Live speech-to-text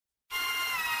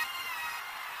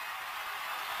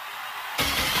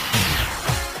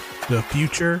The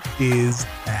future is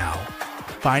now.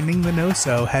 Finding the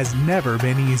no-so has never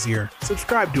been easier.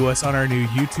 Subscribe to us on our new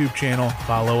YouTube channel,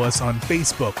 follow us on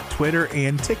Facebook, Twitter,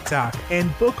 and TikTok,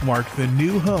 and bookmark the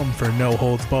new home for No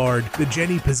Holds Barred, The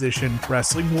Jenny Position,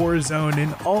 Wrestling War Zone,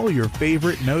 and all your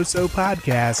favorite no-so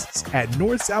podcasts at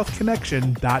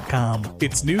NorthSouthConnection.com.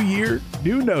 It's new year,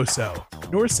 new no-so.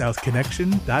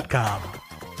 NorthSouthConnection.com.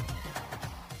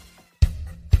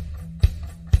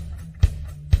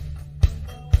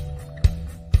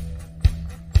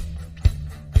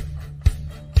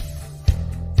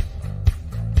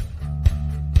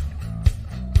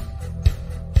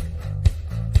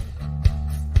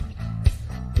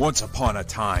 Once upon a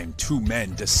time, two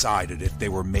men decided if they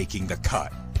were making the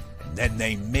cut. And then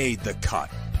they made the cut.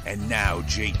 And now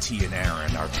JT and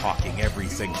Aaron are talking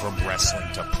everything from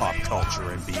wrestling to pop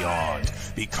culture and beyond.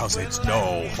 Because it's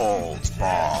no holds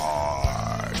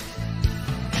barred.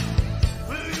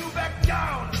 Will you back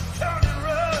down, turn and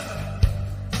run?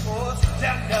 Or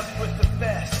stand up with the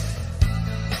best?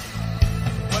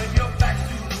 When you're back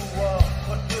to the wall,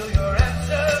 what will your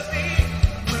answer be?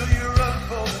 Will you run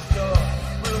for the door?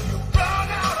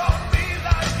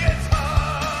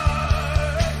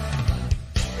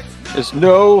 It's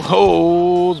no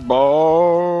holds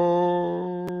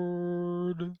barred.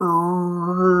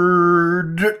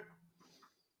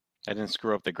 I didn't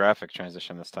screw up the graphic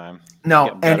transition this time.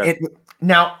 No, and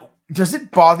now, does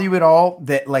it bother you at all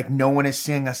that like no one is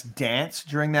seeing us dance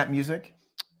during that music?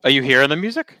 Are you hearing the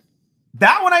music?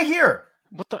 That one I hear.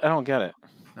 What the? I don't get it.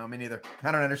 No, me neither.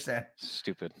 I don't understand.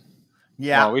 Stupid.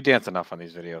 Yeah, well, we dance enough on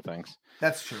these video things.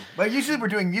 That's true. But usually we're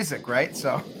doing music, right?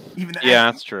 So even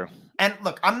that's true. And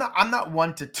look, I'm not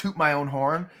one to toot my own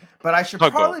horn, but I should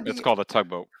tugboat. Probably be. It's called a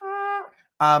tugboat.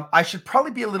 I should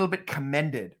probably be a little bit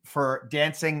commended for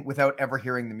dancing without ever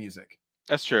hearing the music.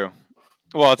 That's true.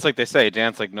 Well, it's like they say,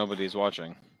 dance like nobody's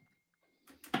watching.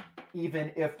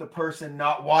 Even if the person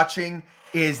not watching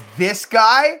is this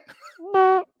guy.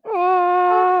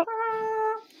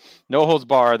 No holds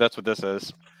barred. That's what this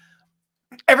is.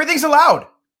 Everything's allowed.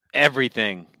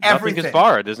 Everything. Nothing is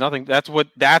barred. There's nothing. That's what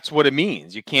it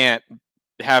means. You can't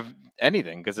have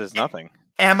anything because there's nothing.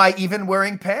 Am I even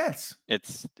wearing pants?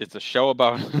 It's a show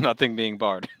about nothing being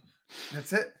barred.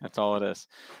 That's it. That's all it is.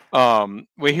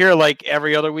 We're here like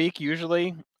every other week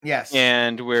usually. Yes.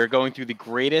 And we're going through the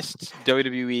greatest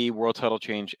WWE World Title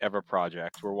change ever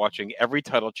project. We're watching every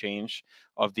title change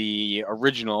of the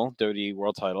original WWE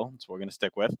World Title. That's what we're going to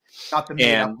stick with. Not the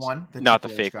made-up one. Not the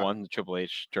fake one. The Triple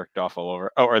H jerked off all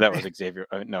over. Oh, or that was Xavier.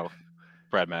 No,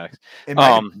 Brad Maddox. It might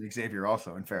have been Xavier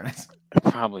also, in fairness.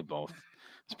 Probably both.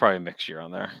 It's probably a mixture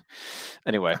on there.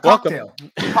 Anyway, cocktail.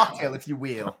 Cocktail, if you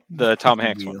will. The Tom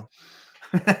Hanks one.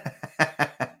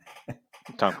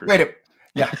 Tom Cruise. Wait.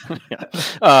 Yeah. Yeah.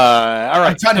 All right.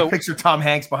 I'm trying to picture Tom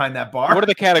Hanks behind that bar. What are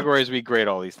the categories we grade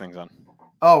all these things on?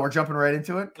 Oh, we're jumping right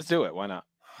into it? Let's do it. Why not?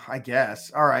 I guess.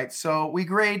 All right. So we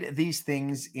grade these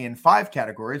things in 5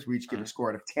 categories. We each give a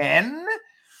score out of 10.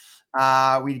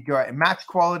 We go at match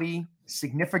quality,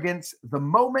 significance, the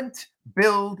moment,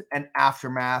 build, and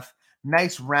aftermath.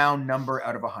 Nice round number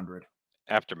out of 100.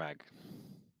 Aftermag.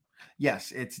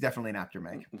 Yes, it's definitely an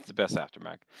aftermag. It's the best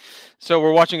aftermag. So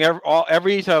we're watching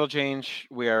every title change.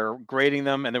 We are grading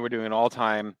them, and then we're doing an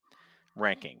all-time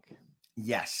ranking.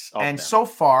 Yes, and so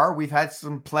far we've had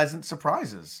some pleasant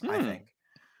surprises. I think.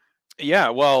 Yeah,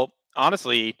 well,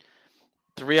 honestly,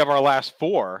 3 of our last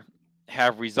 4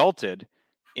 have resulted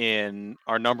in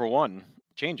our number 1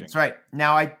 changing. That's right.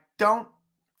 Now I don't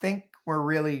think we're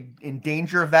really in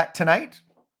danger of that tonight,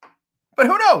 but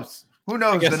who knows? Who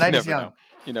knows? The night is young. Know.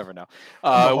 You never know.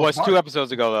 It was 2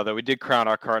 episodes ago, though, that we did crown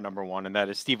our card number 1, and that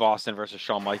is Steve Austin versus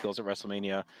Shawn Michaels at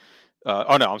WrestleMania.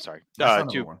 I'm sorry.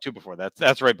 Two before that.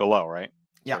 That's right below, right?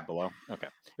 Yeah. Right below. Okay.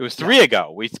 It was 3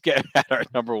 ago. We had our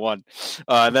number 1.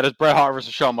 That is Bret Hart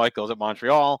versus Shawn Michaels at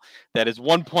Montreal. That is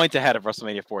 1 point ahead of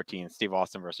WrestleMania 14, Steve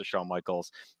Austin versus Shawn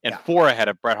Michaels, and 4 ahead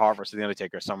of Bret Hart versus The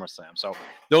Undertaker at SummerSlam. So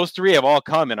those 3 have all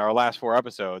come in our last 4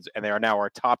 episodes, and they are now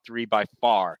our top 3 by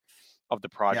far of the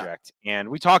project. Yeah. And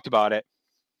we talked about it.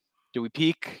 Do we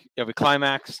peak? Have we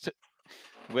climaxed?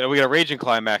 We got a raging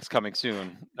climax coming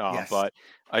soon. Yes. But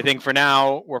I think for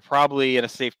now, we're probably in a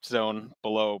safe zone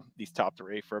below these top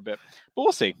 3 for a bit. But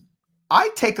we'll see. I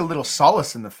take a little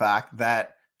solace in the fact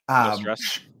that no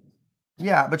stress.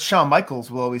 Yeah, but Shawn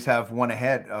Michaels will always have 1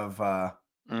 ahead of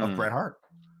Bret Hart.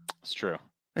 It's true.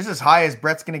 This is as high as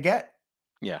Bret's going to get.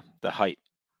 Yeah, the height.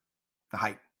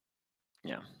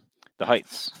 Yeah, the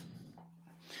heights.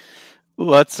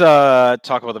 Let's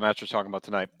talk about the match we're talking about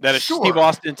tonight. That is Steve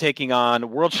Austin taking on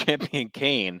world champion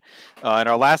Kane. In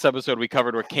our last episode, we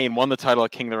covered where Kane won the title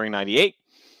at King of the Ring 98.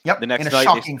 Yep. The next in a night,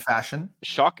 shocking fashion.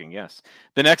 Shocking, yes.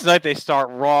 The next night they start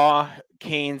Raw.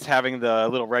 Kane's having the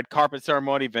little red carpet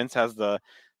ceremony. Vince has the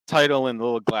title in the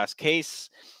little glass case,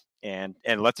 and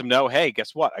lets him know, hey,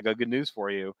 guess what? I got good news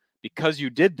for you. Because you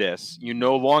did this, you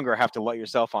no longer have to light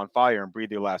yourself on fire and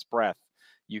breathe your last breath.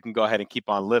 You can go ahead and keep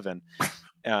on living.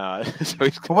 So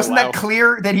but wasn't that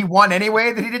clear that he won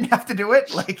anyway? That he didn't have to do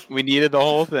it? Like, we needed the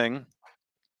whole thing.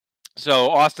 So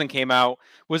Austin came out.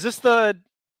 Was this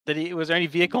was there any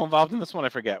vehicle involved in this one? I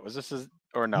forget. Was this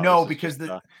or no? No, because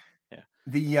the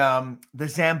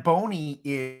Zamboni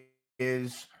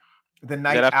is the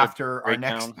night after our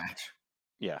next match.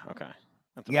 Yeah. Okay.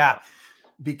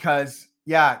 Because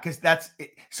that's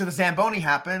it. So the Zamboni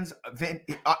happens.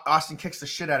 Austin kicks the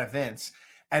shit out of Vince,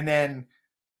 and then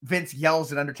Vince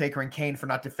yells at Undertaker and Kane for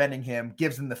not defending him,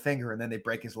 gives him the finger, and then they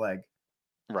break his leg.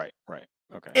 Right.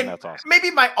 Okay, and that's awesome. Maybe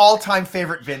my all-time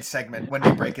favorite Vince segment when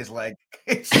they break his leg.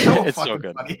 It's so fucking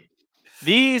good. Funny.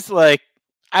 These, I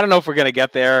don't know if we're gonna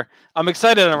get there. I'm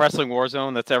excited on Wrestling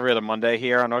Warzone. That's every other Monday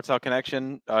here on Northside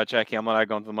Connection. Jack Hamlin and I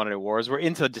going to the Monday Wars. We're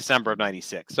into December of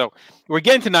 '96, so we're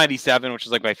getting to '97, which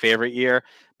is my favorite year.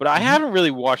 But I haven't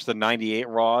really watched the '98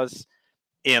 Raws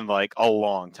in a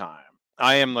long time.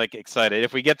 I am excited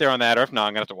if we get there on that, or if not,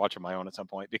 I'm gonna have to watch it on my own at some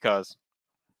point because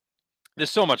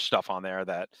there's so much stuff on there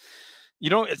that.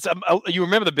 It's you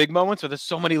remember the big moments, but there's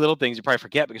so many little things you probably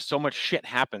forget because so much shit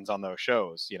happens on those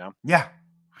shows. Yeah,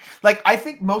 I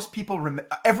think most people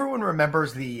everyone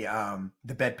remembers the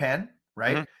bedpan,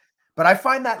 right? Mm-hmm. But I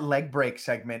find that leg break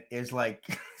segment is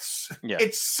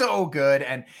it's so good,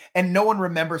 and no one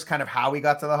remembers kind of how he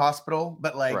got to the hospital,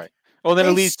 but right. Well, then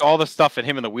at least all the stuff in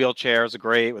him in the wheelchair is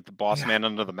great with the boss man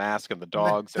under the mask and the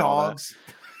dogs. And all that.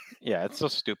 Yeah, it's so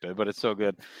stupid, but it's so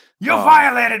good. You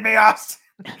violated me, Austin.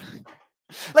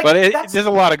 But there's a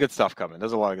lot of good stuff coming.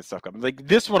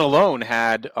 This one alone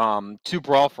had 2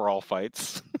 Brawl for All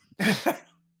fights.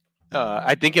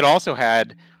 I think it also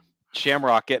had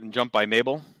Shamrock getting jumped by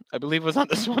Mabel, I believe was on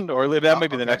this one, or that might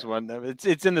be the next one.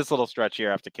 It's in this little stretch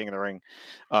here after King of the Ring,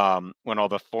 when all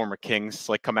the former kings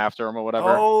come after him or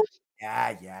whatever. Oh,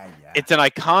 yeah. It's an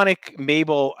iconic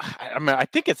Mabel. I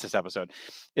think it's this episode.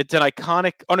 It's an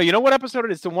iconic. Oh no, you know what episode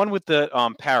it is? The one with the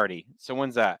parody. So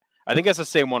when's that? I think that's the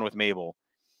same one with Mabel.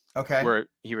 Okay. Where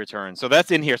he returns. So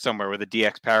that's in here somewhere with the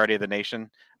DX parody of the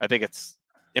nation. I think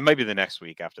it might be the next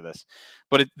week after this.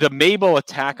 But the Mabel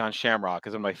attack on Shamrock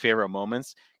is one of my favorite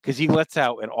moments because he lets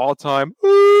out an all-time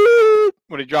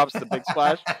when he drops the big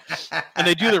splash. And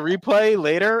they do the replay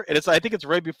later. And I think it's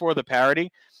right before the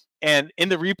parody. And in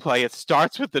the replay, it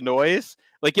starts with the noise.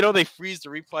 They freeze the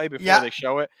replay before they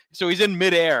show it. So he's in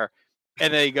midair.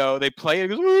 And they play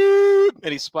it. He goes,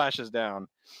 and he splashes down.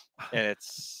 And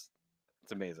it's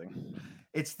amazing.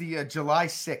 It's the July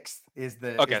 6th is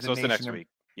the so it's the next week.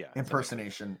 Yeah,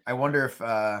 impersonation. I wonder if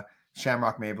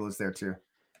Shamrock Mabel is there too.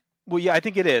 Well, yeah, I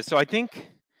think it is. So I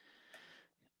think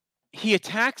he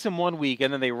attacks him one week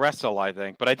and then they wrestle. I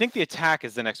think, but I think the attack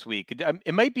is the next week.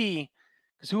 It might be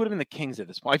because who would have been the Kings at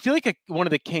this point? I feel like one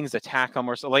of the Kings attack him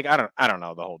or so. I don't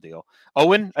know the whole deal.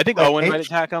 Owen, I think Owen might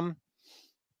attack him.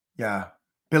 Yeah,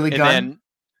 Billy Gunn.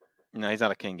 No, he's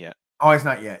not a King yet. Oh, he's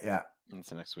not yet. Yeah. It's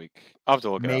the next week. I'll have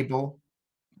to look Mabel.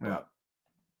 it up.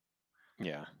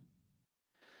 Yeah.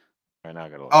 Right now I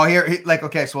gotta look. Oh, here,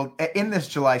 okay, so in this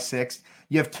July 6th,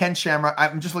 you have Ken Shamrock.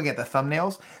 I'm just looking at the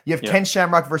thumbnails. You have Ken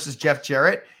Shamrock versus Jeff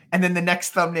Jarrett, and then the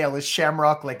next thumbnail is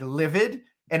Shamrock livid,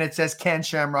 and it says Ken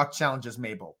Shamrock challenges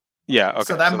Mabel. Yeah, okay.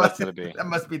 So that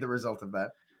must be the result of that.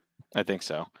 I think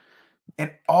so.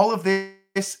 And all of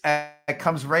this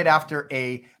comes right after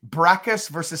a Brackus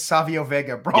versus Savio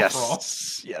Vega brawl for all.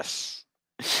 Yes.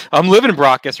 I'm living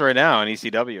Brackus right now in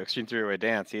ECW, Extreme Three-Way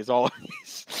Dance. He's all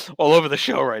over the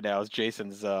show right now as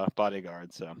Jason's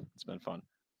bodyguard, so it's been fun.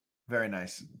 Very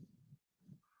nice.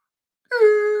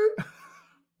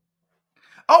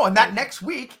 Oh, and that next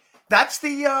week, that's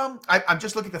the I'm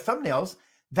just looking at the thumbnails.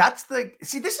 That's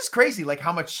this is crazy,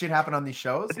 how much shit happened on these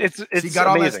shows. It's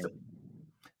got amazing.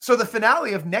 So the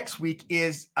finale of next week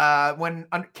is when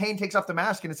Kane takes off the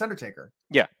mask and it's Undertaker.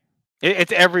 Yeah.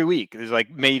 It's every week. There's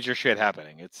major shit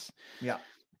happening.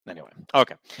 Anyway.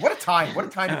 Okay. What a time. What a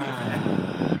time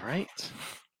to be. Right.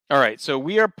 All right. So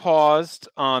we are paused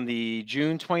on the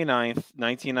June 29th,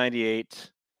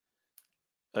 1998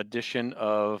 edition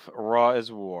of Raw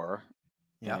is War.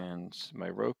 Yeah. And my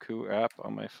Roku app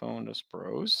on my phone just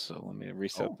froze. So let me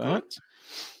reset that.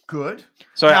 Good.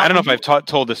 So now, I don't know if I've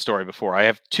told this story before. I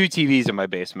have 2 TVs in my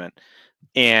basement.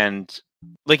 And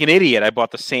like an idiot, I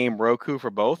bought the same Roku for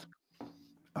both.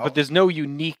 But there's no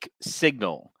unique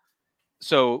signal.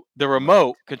 So the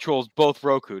remote controls both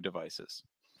Roku devices.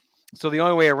 So the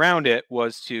only way around it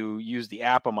was to use the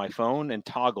app on my phone and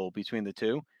toggle between the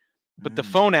two. But the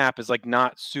phone app is like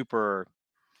not super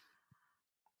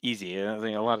easy. I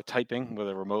think a lot of typing with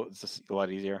a remote is just a lot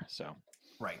easier. So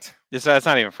Right. that's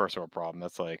not even first world problem.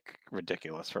 That's like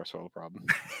ridiculous first world problem.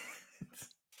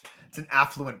 It's an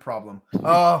affluent problem.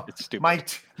 Oh, It's stupid.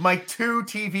 my two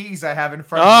TVs I have in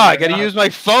front Oh, of me. I got to use my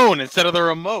phone instead of the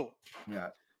remote. Yeah.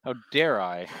 How dare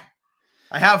I?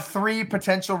 I have 3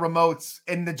 potential remotes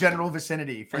in the general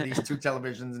vicinity for these 2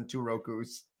 televisions and 2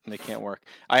 Rokus. They can't work.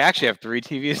 I actually have 3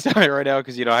 TVs down here right now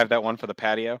because I have that one for the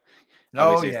patio.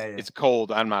 Oh, Obviously, yeah. It's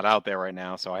cold. I'm not out there right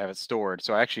now, so I have it stored.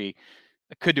 So I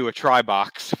could do a try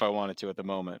box if I wanted to at the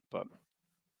moment, but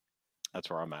that's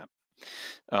where I'm at.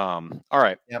 All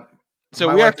right. Yep. So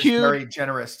My we are wife is queued. very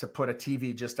generous to put a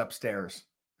TV just upstairs.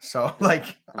 So like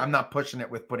I'm not pushing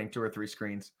it with putting 2 or 3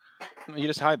 screens. You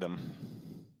just hide them.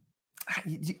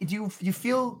 Do you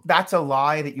feel that's a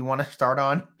lie that you want to start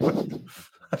on?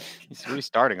 He's really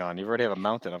starting on. You already have a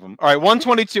mountain of them. All right,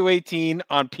 122.18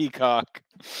 on Peacock.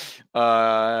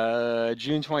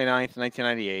 June 29th,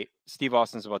 1998. Steve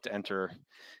Austin's about to enter.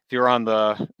 If you're on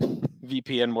the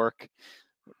VPN work,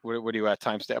 what are you at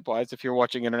timestamp wise? If you're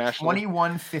watching international,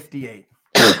 21:58.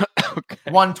 Okay.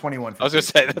 1:21. I was gonna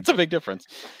say that's a big difference.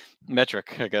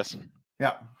 Metric, I guess.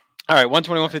 Yeah. All right,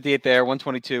 121.58 there.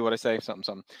 122. What I say?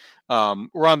 Something.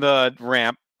 We're on the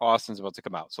ramp. Austin's about to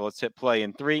come out. So let's hit play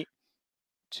in 3,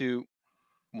 2,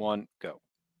 1, go.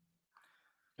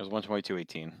 It was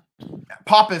 122.18.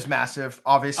 Pop is massive,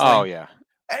 obviously. Oh yeah.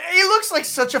 He looks like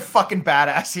such a fucking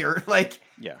badass here. Like,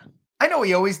 yeah. I know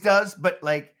he always does, but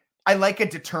like, I like a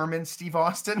determined Steve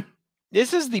Austin.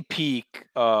 This is the peak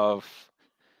of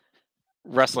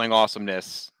wrestling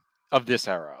awesomeness of this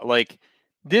era. Like,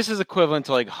 this is equivalent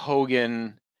to like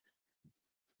Hogan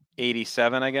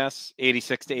 87, I guess,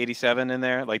 86 to 87 in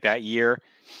there, like that year.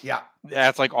 Yeah.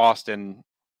 That's like Austin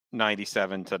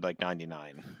 97 to like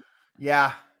 99.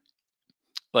 Yeah.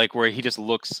 Like where he just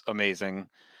looks amazing.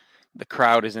 The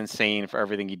crowd is insane for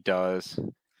everything he does.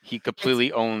 He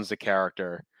completely owns the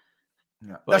character.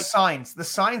 Yeah. Like, the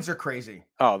signs are crazy.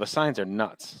 Oh, the signs are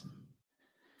nuts.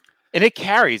 And it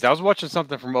carries. I was watching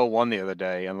something from 01 the other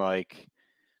day, and like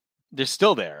they're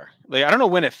still there. Like, I don't know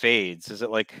when it fades. Is it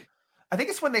like I think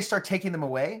it's when they start taking them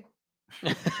away.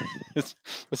 what's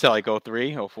that, like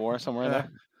 03, 04, somewhere in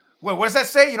there? Well, what does that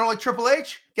say? You don't like Triple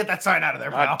H? Get that sign out of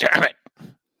there, pal. Damn it.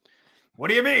 What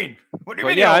do you mean? What do you But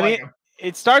mean? yeah, you I don't mean, like him?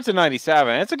 it starts in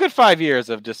 97. It's a good 5 years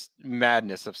of just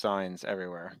madness of signs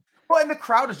everywhere. Well, and the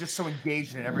crowd is just so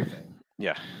engaged in everything.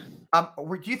 Yeah.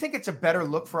 Do you think it's a better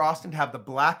look for Austin to have the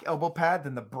black elbow pad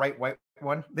than the bright white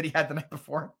one that he had the night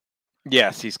before?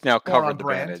 Yes, he's now More covered on the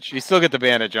brand. bandage. You still get the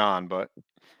bandage on, but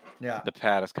Yeah. the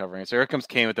pad is covering it. So here comes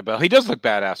Kane with the belt. He does look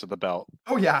badass with the belt.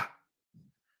 Oh, yeah.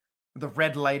 The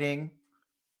red lighting.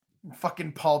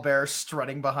 Fucking Paul Bear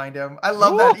strutting behind him. I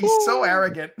love that. He's so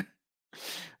arrogant.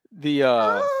 The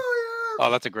Oh,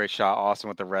 that's a great shot. Austin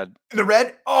with the red. yeah. The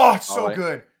red. Oh, it's so right.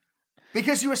 good.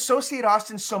 Because you associate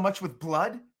Austin so much with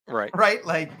blood, Right. right?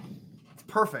 Like, it's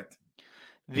perfect.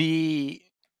 The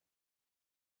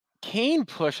Kane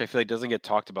push, I feel like, doesn't get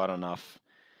talked about enough.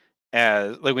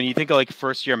 As like when you think of like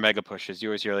first year mega pushes, you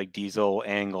always hear like Diesel,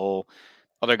 Angle,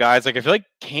 other guys. Like I feel like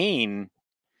Kane,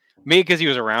 maybe because he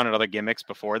was around in other gimmicks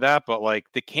before that, but like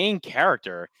the Kane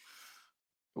character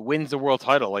wins the world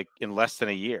title like in less than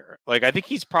a year. Like I think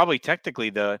he's probably technically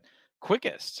the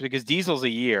quickest because Diesel's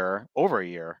over a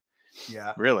year.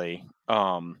 Yeah. Really.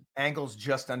 Angle's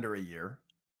just under a year.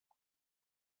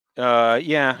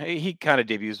 Yeah, he kind of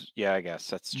debuts. Yeah, I guess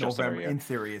that's just November. over a year. In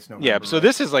theory, it's November. Yeah, so right?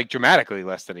 this is like dramatically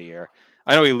less than a year.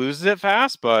 I know he loses it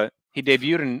fast, but he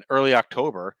debuted in early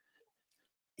October.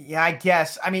 Yeah, I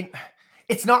guess. I mean,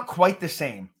 it's not quite the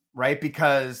same, right?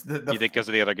 Because You think because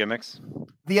of the other gimmicks?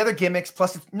 the other gimmicks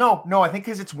plus no, I think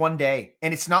because it's one day,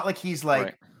 and it's not like he's like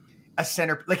Right. a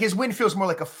center. Like his win feels more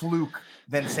like a fluke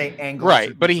than say Angle.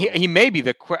 Right, but he may be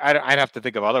the I'd have to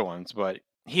think of other ones, but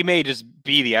he may just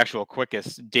be the actual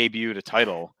quickest debut to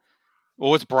title.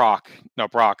 Well, it's Brock. No,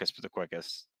 Brock is the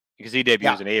quickest because he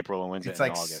debuts in April and wins it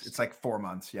in August. It's like 4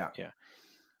 months. Yeah.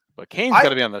 But Kane's got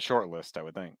to be on the short list, I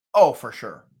would think. Oh, for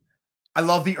sure. I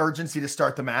love the urgency to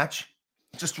start the match.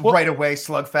 Just right away,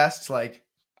 slugfest. Like,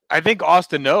 I think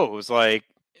Austin knows, like,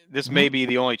 this may be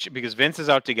the only because Vince is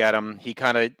out to get him. He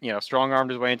kind of, strong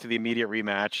armed his way into the immediate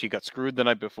rematch. He got screwed the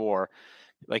night before.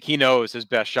 Like, he knows his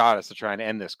best shot is to try and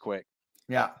end this quick.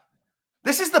 yeah.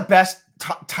 This is the best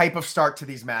type of start to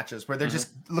these matches where they're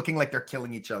just looking like they're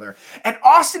killing each other. And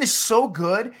Austin is so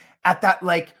good at that,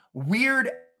 like, weird,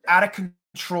 out of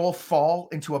control fall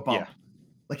into a bump. Yeah.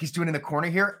 like he's doing in the corner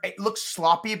here. It looks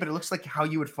sloppy, but it looks like how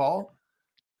you would fall.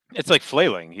 It's like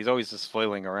flailing. He's always just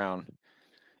flailing around.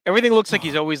 Everything looks like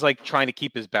he's always like trying to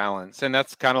keep his balance, and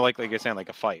that's kind of like you're saying, like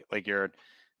a fight. Like you're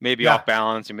maybe off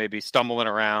balance, you may be stumbling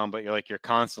around, but you're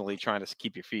constantly trying to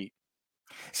keep your feet.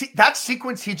 See, that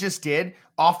sequence he just did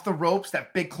off the ropes,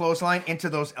 that big clothesline into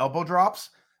those elbow drops.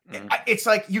 Mm-hmm. It's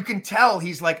like you can tell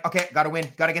he's like, okay, got to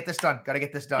win, got to get this done, got to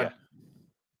get this done.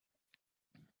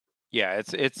 Yeah,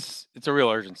 it's a real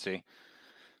urgency.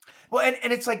 Well,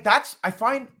 and it's like I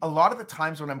find a lot of the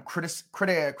times when I'm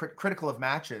critical of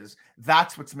matches,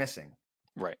 that's what's missing.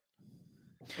 Right.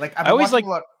 Like I always like.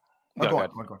 Go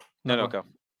on. No, go.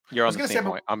 You're on the same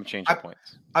point. I'm changing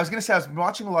points. I was going to say I was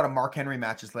watching a lot of Mark Henry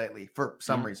matches lately for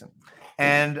some reason,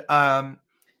 and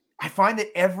I find that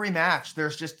every match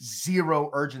there's just zero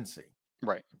urgency.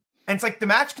 Right. And it's like the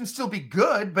match can still be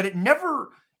good, but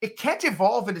it can't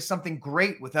evolve into something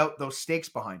great without those stakes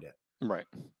behind it. Right.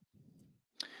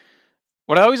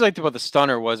 What I always liked about the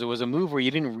stunner was it was a move where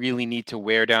you didn't really need to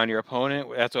wear down your opponent.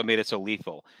 That's what made it so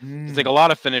lethal. It's like a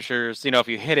lot of finishers, if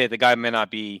you hit it, the guy may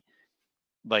not be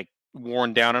like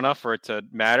worn down enough for it to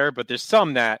matter, but there's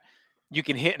some that you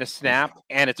can hit in a snap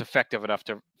and it's effective enough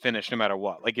to finish no matter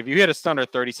what. Like if you hit a stunner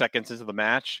 30 seconds into the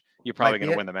match, you're probably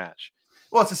going to win the match.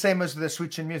 Well, it's the same as the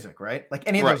Sweet Chin Music, right? Like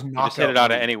any of those knockouts. You just hit it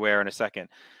out of anywhere in a second.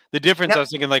 The difference I was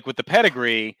thinking like with the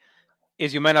pedigree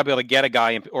is you might not be able to get a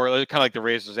guy or kind of like the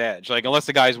Razor's Edge. Like unless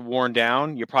the guy's worn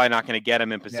down, you're probably not going to get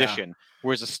him in position. Yeah.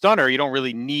 Whereas a stunner, you don't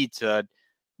really need to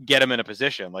get him in a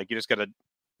position. Like you just got to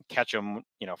catch him,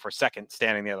 for a second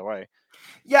standing the other way.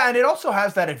 Yeah, and it also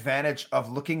has that advantage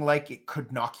of looking like it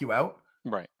could knock you out.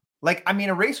 Right. Like, I mean,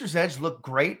 a Razor's Edge looked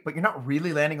great, but you're not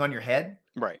really landing on your head.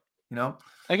 Right.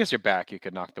 I guess your back, you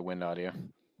could knock the wind out of you.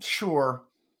 Sure.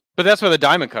 But that's why the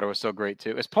Diamond Cutter was so great,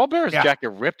 too. Is Paul Bearer's jacket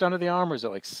ripped under the arm, or is it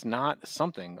like snot,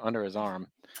 something under his arm?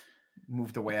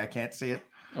 Moved away. I can't see it.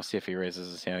 I'll see if he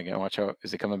raises his hand again. Watch out.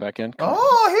 Is he coming back in?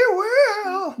 Oh, he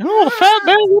will. Oh, the fat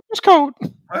man with his coat.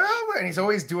 And he's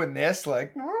always doing this,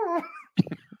 like.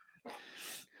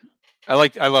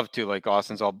 I love too, like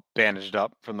Austin's all bandaged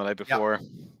up from the night before.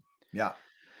 Yeah.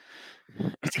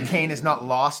 Kane has not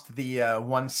lost the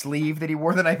one sleeve that he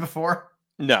wore the night before.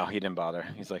 No, he didn't bother.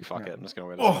 He's like, fuck it. I'm just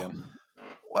going to wear this again.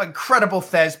 Incredible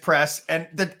Thez press. And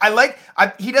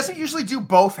he doesn't usually do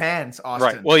both hands,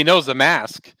 Austin. Right. Well, he knows the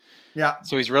mask. Yeah.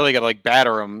 So he's really got to like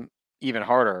batter him even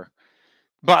harder.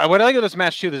 But what I like about this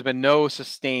match too, there's been no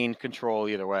sustained control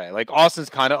either way. Like Austin's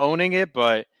kind of owning it,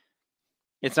 but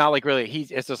it's not like really,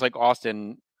 it's just like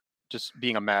Austin just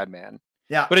being a madman.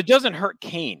 Yeah. But it doesn't hurt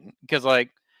Kane because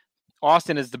like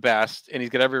Austin is the best and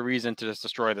he's got every reason to just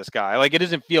destroy this guy. Like it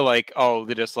doesn't feel like, oh,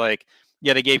 they're just like,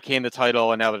 yeah, they gave Kane the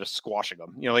title and now they're just squashing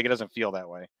him. Like it doesn't feel that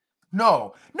way.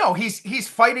 No, he's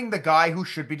fighting the guy who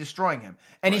should be destroying him.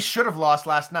 And he should have lost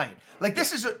last night. Like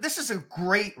this is a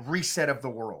great reset of the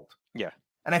world. Yeah.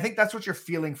 And I think that's what you're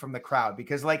feeling from the crowd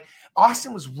because like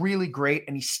Austin was really great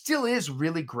and he still is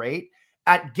really great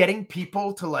at getting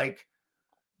people to like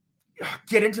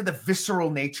get into the visceral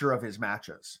nature of his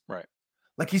matches. Right.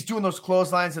 Like he's doing those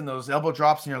clotheslines and those elbow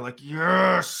drops and you're like,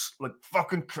 yes, like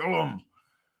fucking kill him.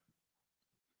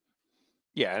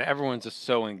 Yeah. And everyone's just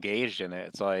so engaged in it.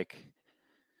 It's like,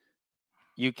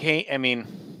 you can't, I mean,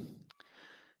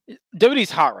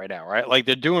 WWE's hot right now, right? Like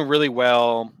they're doing really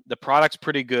well. The product's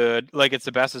pretty good. Like it's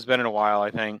the best it's been in a while,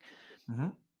 I think. Mm-hmm.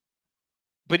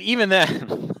 But even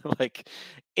then, like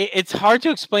it's hard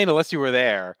to explain unless you were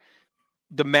there.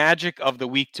 The magic of the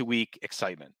week-to-week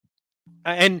excitement,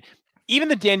 and even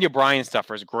the Daniel Bryan stuff,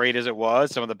 as great as it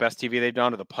was, some of the best TV they've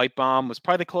done, or the pipe bomb was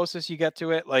probably the closest you get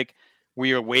to it. Like where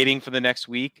you're waiting for the next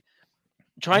week,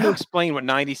 trying to explain what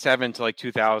 97 to like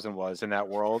 2000 was in that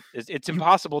world it's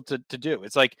impossible to do.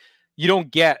 It's like you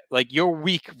don't get like your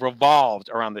week revolved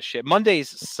around this shit. Mondays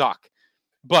suck,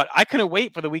 but I couldn't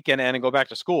wait for the weekend to end and go back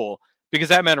to school because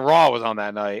that meant Raw was on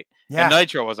that night and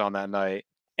Nitro was on that night.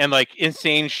 And like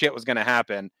insane shit was going to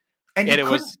happen. And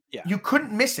you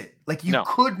couldn't miss it. Like you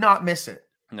could not miss it.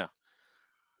 No.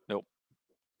 Nope.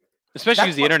 Especially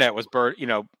because the internet was,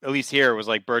 at least here it was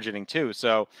like burgeoning too.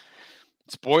 So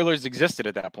spoilers existed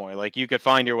at that point. Like you could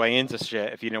find your way into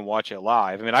shit if you didn't watch it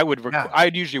live. I mean,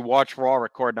 I'd usually watch Raw,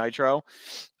 record Nitro.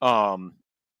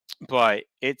 But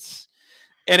it's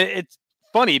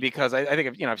funny because I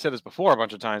think, I've said this before a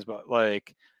bunch of times, but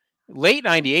like late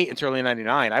 98 into early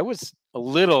 99, I was a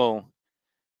little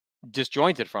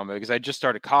disjointed from it because I just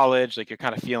started college. Like you're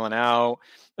kind of feeling out.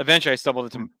 Eventually I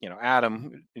stumbled into,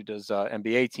 Adam, who does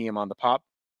NBA team on the Pop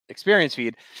Experience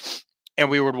feed. And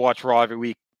we would watch Raw every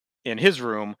week in his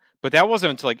room, but that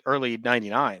wasn't until like early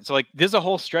 99. So like there's a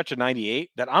whole stretch of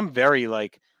 98 that I'm very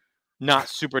like not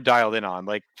super dialed in on.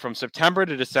 Like from September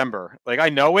to December, like I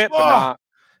know it, but Oh, not.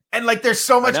 and like there's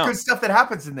so much know. good stuff that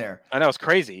happens in there. I know, it's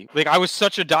crazy. Like I was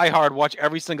such a diehard, watch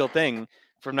every single thing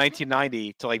from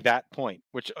 1990 to like that point,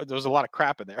 which there was a lot of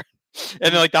crap in there.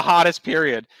 And then like the hottest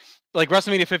period, like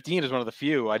WrestleMania 15 is one of the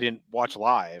few I didn't watch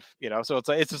live, you know. So it's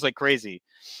like it's just like crazy.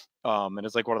 And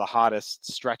it's like one of the hottest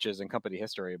stretches in company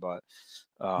history. But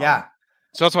Yeah.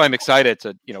 so that's why I'm excited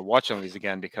to, you know, watch some of these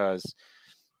again, because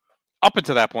up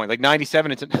until that point, like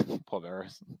 97 into Paul Bearer.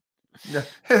 Yeah.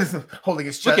 Holding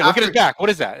his chest. Look at his back. What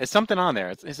is that? Is something on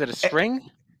there? Is it a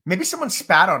string? Maybe someone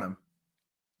spat on him.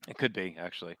 It could be,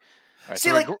 actually. All right, See,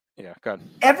 so like, yeah, go ahead.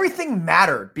 everything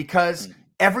mattered because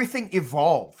everything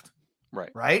evolved. Right.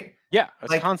 Right? Yeah,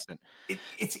 it's Like, constant.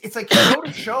 It's like show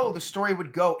to show the story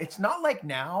would go. It's not like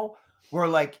now where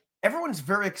like everyone's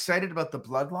very excited about the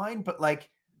bloodline, but like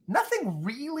nothing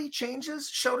really changes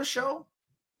show to show.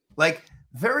 Like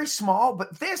very small,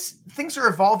 but things are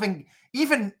evolving.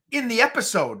 Even in the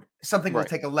episode, something will Right.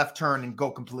 take a left turn and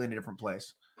go completely in a different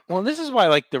place. Well, and this is why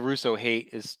like the Russo hate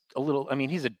is a little. I mean,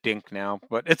 he's a dink now,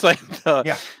 but it's like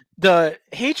the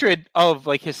hatred of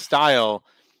like his style,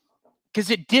 because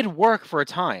it did work for a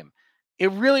time.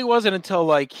 It really wasn't until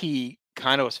like he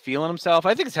kind of was feeling himself.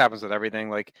 I think this happens with everything.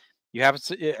 Like you have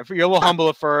if you're a little humble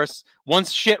at first,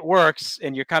 once shit works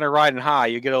and you're kind of riding high,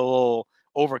 you get a little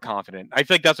overconfident. I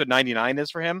feel like that's what 99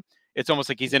 is for him. It's almost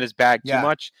like he's in his bag too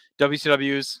much.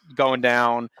 WCW's going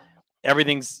down.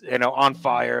 Everything's, you know, on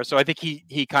fire. So I think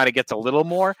he kind of gets a little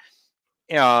more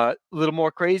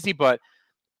crazy. But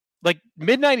like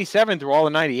mid 97 through all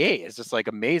of 98 is just like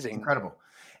amazing. Incredible.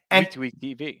 And week to week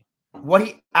TV. What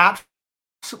he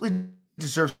absolutely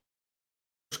deserves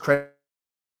credit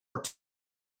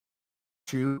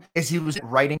to is he was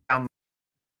writing down,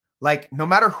 like, no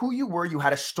matter who you were, you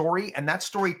had a story, and that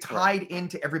story tied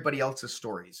into everybody else's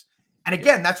stories. And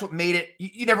again, that's what made it,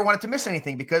 you never wanted to miss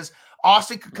anything, because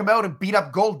Austin could come out and beat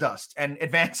up Goldust and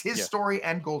advance his story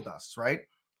and Goldust's, right?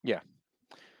 Yeah.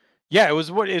 Yeah, it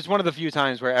was one of the few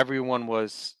times where everyone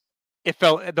was,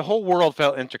 the whole world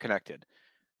felt interconnected.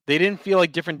 They didn't feel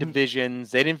like different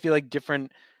divisions. They didn't feel like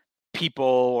different people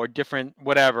or different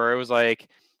whatever. It was like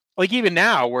even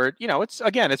now where, you know, it's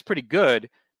pretty good.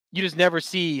 You just never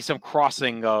see some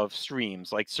crossing of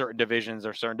streams, like certain divisions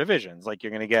or certain divisions. Like you're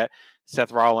going to get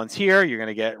Seth Rollins here. You're going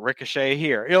to get Ricochet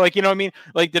here. You're like, you know what I mean?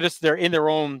 Like they're in their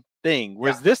own thing.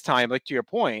 Whereas this time, like to your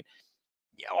point,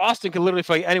 Austin could literally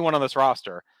fight anyone on this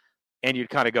roster and you'd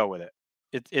kind of go with it.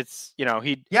 It's, you know,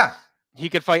 he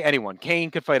could fight anyone.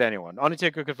 Kane could fight anyone.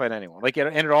 Undertaker could fight anyone. Like,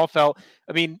 and it all felt,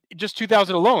 I mean, just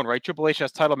 2000 alone, right? Triple H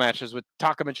has title matches with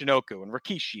Taka Michinoku and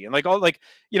Rikishi and like all, like,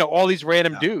 you know, all these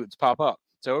random dudes pop up.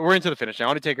 So we're into the finish now.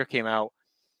 Undertaker came out.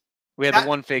 We had the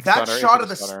one fake stunner. Shot of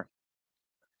the stunner.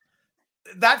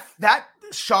 That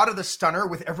shot of the stunner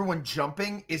with everyone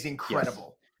jumping is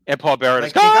incredible. Yes. And Paul Bearer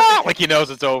like he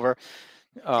knows it's over.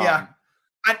 Yeah.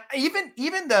 And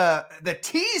even the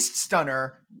teased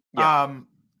stunner,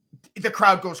 the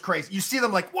crowd goes crazy. You see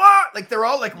them like, what? Like they're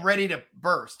all like ready to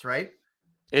burst, right?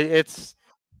 It's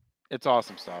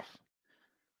awesome stuff.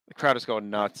 The crowd is going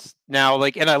nuts. Now,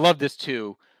 like, and I love this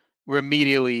too. We're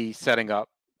immediately setting up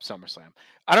SummerSlam.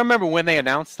 I don't remember when they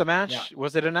announced the match. Yeah.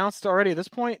 Was it announced already at this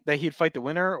point that he'd fight the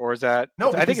winner, or is that?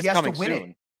 No, I think it's coming soon.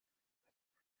 It.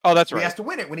 Oh, that's right. He has to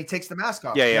win it when he takes the mask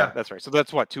off. Yeah, that's right. So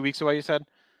that's what, 2 weeks away, you said?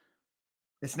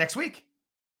 It's next week.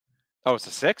 Oh, it's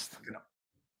the 6th?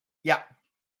 Yeah.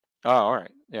 Oh, all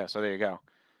right. Yeah, so there you go.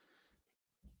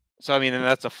 So I mean, and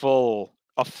that's a full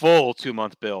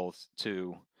 2-month build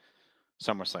to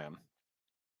SummerSlam.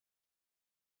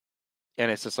 And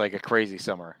it's just like a crazy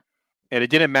summer. And it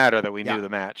didn't matter that we knew the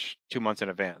match 2 months in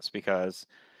advance because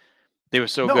they were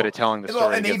so good at telling the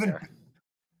story.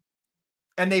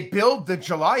 And they build the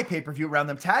July pay-per-view around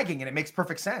them tagging, and it makes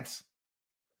perfect sense.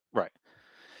 Right.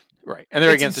 And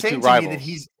they're against the two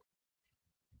rivals.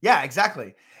 Yeah,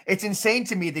 exactly. It's insane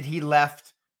to me that he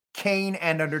left Kane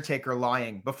and Undertaker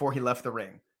lying before he left the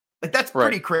ring. Like, that's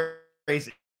pretty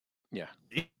crazy. Yeah.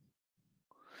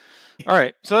 All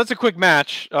right, so that's a quick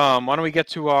match. Why don't we get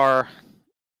to our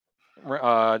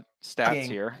stats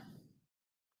here?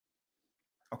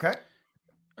 Okay.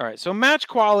 All right, so match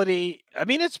quality, I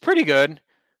mean, it's pretty good.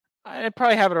 I'd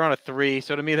probably have it around a 3,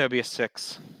 so to me, that would be a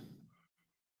 6.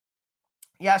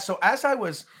 Yeah, so as I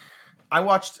was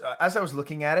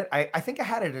looking at it, I think I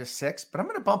had it at a 6, but I'm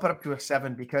going to bump it up to a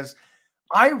 7 because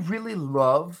I really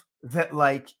love that,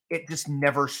 like, it just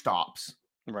never stops.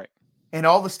 Right. And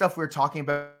all the stuff we were talking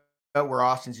about where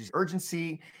Austin's used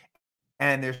urgency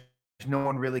and there's no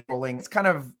one really pulling. It's kind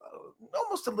of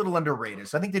almost a little underrated.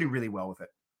 So I think they do really well with it.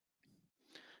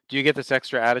 Do you get this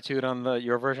extra attitude on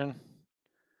your version?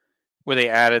 where they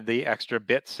added the extra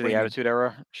bits to What do the you mean? Attitude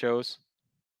Era shows?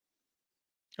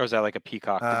 Or is that like a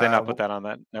Peacock? Did they not put that on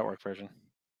that network version?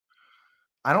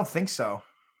 I don't think so.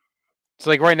 So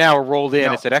like right now, we're rolled in.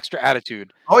 No. It's an extra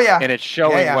Attitude. Oh yeah, and it's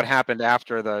showing yeah. what happened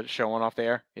after the show went off the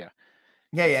air. Yeah.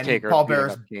 Yeah, and Taker Paul beating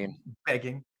Bear's up Kane.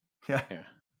 begging. Yeah.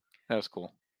 That was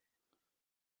cool.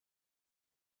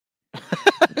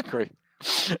 Great.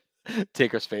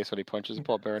 Taker's face when he punches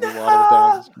Paul Bear and he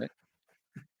waddles down.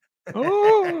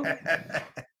 Oh.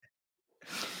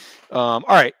 All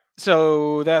right.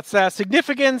 So that's that.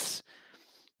 Significance.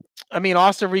 I mean,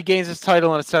 Austin regains his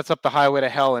title and it sets up the highway to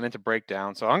hell and into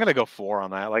breakdown. So I'm going to go 4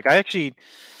 on that. Like, it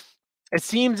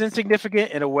seems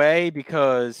insignificant in a way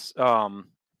because,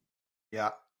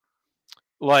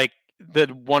 like the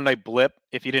one night blip,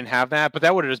 if you didn't have that, but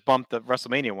that would have just bumped the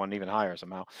WrestleMania one even higher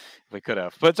somehow if we could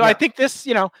have. But so I think this,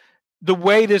 the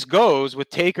way this goes with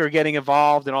Taker getting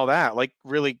involved and all that, like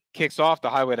really kicks off the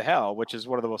highway to hell, which is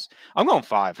one of the most. I'm going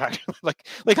 5 actually.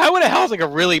 like highway to hell is like a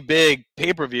really big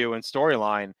pay-per-view and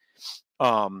storyline,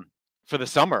 for the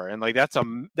summer, and like that's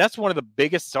one of the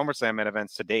biggest SummerSlam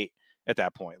events to date at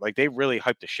that point. Like they really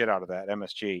hyped the shit out of that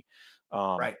MSG.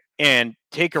 Right. And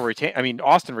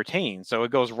Austin retains, so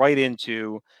it goes right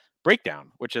into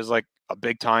breakdown, which is like a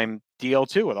big time deal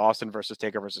too, with Austin versus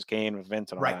Taker versus Kane with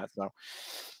Vince and all that. So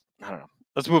I don't know.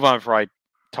 Let's move on before I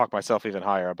talk myself even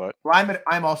higher. But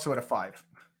I'm also at a 5.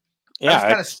 Yeah, I was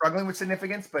kind of struggling with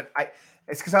significance, but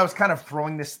it's because I was kind of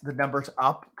throwing the numbers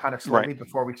up kind of slowly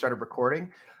before we started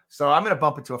recording. So I'm going to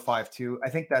bump it to a 5 too. I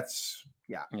think that's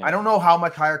I don't know how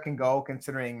much higher can go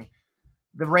considering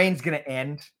the reign's going to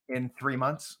end in 3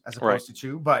 months as opposed to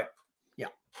 2, but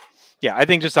yeah, I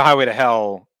think just the highway to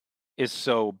hell is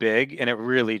so big, and it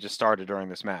really just started during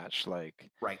this match. Like,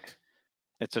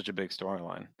 it's such a big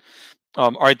storyline.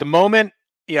 All right, the moment,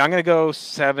 I'm gonna go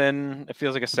 7. It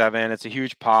feels like a 7. It's a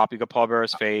huge pop. You got Paul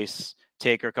Bear's face.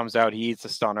 Taker comes out. He eats a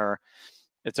stunner.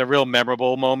 It's a real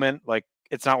memorable moment. Like,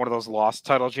 it's not one of those lost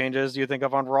title changes you think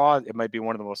of on Raw. It might be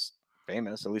one of the most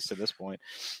famous, at least at this point.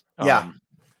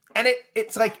 And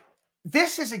it's like,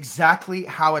 this is exactly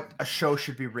how a show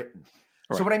should be written.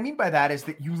 So what I mean by that is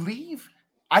that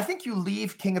I think you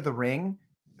leave King of the Ring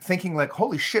thinking like,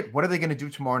 holy shit, what are they going to do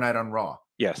tomorrow night on Raw?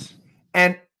 Yes.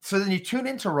 And so then you tune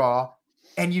into Raw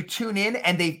and you tune in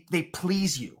and they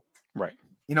please you. Right.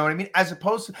 You know what I mean? As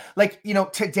opposed to like,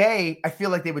 today I feel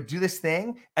like they would do this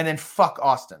thing and then fuck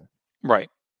Austin. Right.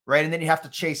 Right. And then you have to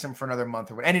chase him for another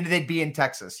month or whatever. And they'd be in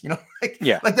Texas, like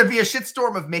there'd be a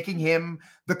shitstorm of making him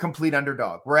the complete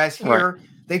underdog. Whereas here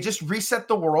they just reset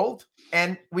the world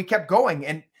and we kept going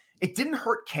and it didn't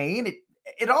hurt Kane.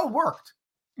 It all worked.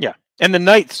 Yeah. And the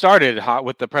night started hot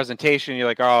with the presentation. You're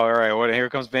like, oh, all right, well, here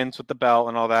comes Vince with the belt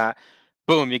and all that.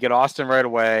 Boom, you get Austin right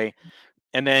away.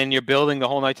 And then you're building the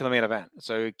whole night to the main event.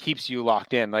 So it keeps you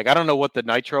locked in. Like, I don't know what the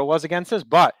Nitro was against this,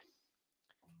 but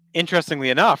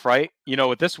interestingly enough, right?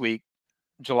 With this week,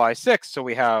 July 6th. So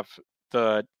we have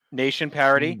the Nation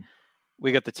parody.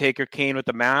 We got the Taker Kane with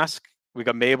the mask. We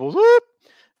got Mabel. Whoop!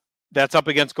 That's up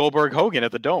against Goldberg Hogan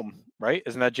at the Dome, right?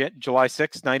 Isn't that July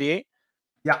 6th, 98?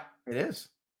 Yeah, it is.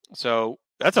 So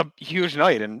that's a huge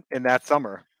night in that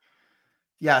summer.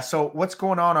 Yeah. So what's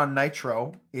going on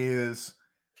Nitro is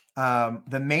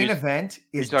the main event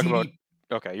is you're talking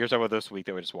about this week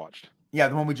that we just watched. Yeah,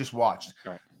 the one we just watched.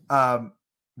 All right.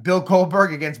 Bill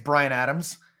Goldberg against Bryan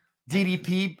Adams,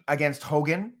 DDP against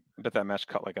Hogan. I bet that match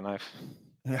cut like a knife.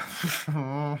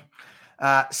 Yeah.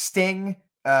 Sting,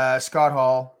 Scott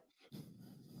Hall,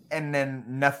 and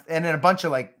then a bunch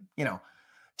of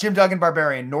Jim Duggan,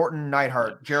 Barbarian, Norton,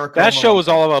 Neidhart, Jericho. That show was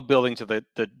all about building to the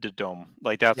Dome.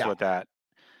 Like that's what that.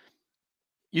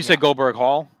 You said Goldberg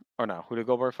Hall or no? Who did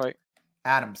Goldberg fight?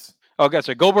 Adams. Oh, okay.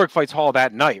 So Goldberg fights Hall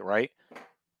that night, right?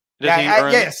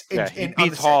 Yes. He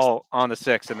beats Hall on the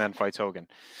 6th and then fights Hogan.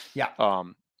 Yeah.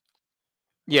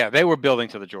 Yeah, they were building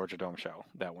to the Georgia Dome show,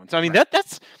 that one. So I mean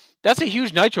that's a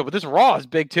huge Nitro, but this Raw is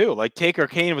big too. Like Taker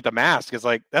Kane with the mask is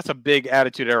like that's a big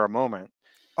Attitude Era moment.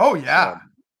 Oh yeah.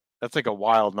 That's like a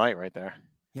wild night right there.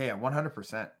 Yeah, 100%.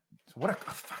 So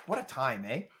what a time,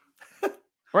 eh?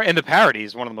 Right, and the parody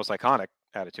is one of the most iconic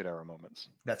Attitude Era moments.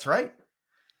 That's right.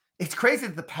 It's crazy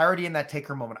that the parody in that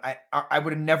Taker moment, I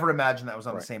would have never imagined that was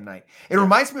on the same night. It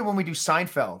reminds me when we do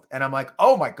Seinfeld, and I'm like,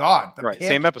 oh my God.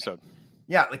 Same episode.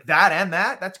 Yeah, like that and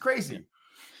that. That's crazy. Yeah.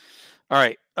 All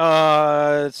right.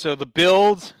 So the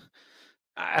build,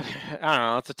 I don't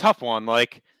know. It's a tough one.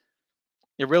 Like,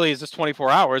 it really is just 24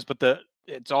 hours, but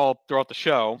it's all throughout the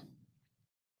show.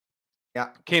 Yeah.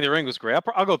 King of the Ring was great.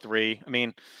 I'll go 3. I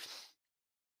mean,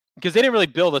 because they didn't really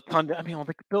build a ton.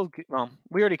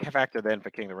 We already factored that in for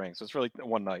King of the Ring, so it's really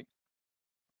one night.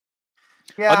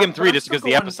 Yeah, I'll give him but 3 I'm just still because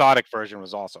the going- episodic version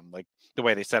was awesome. Like the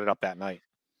way they set it up that night.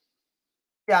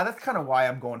 Yeah, that's kind of why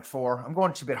I'm going 4. I'm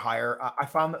going a bit higher. I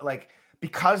found that like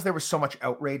because there was so much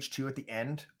outrage too at the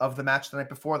end of the match the night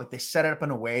before, like they set it up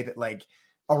in a way that like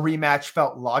a rematch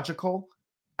felt logical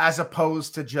as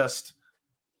opposed to just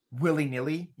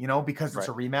willy-nilly, you know, because it's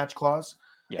a rematch clause.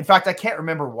 Yeah. In fact, I can't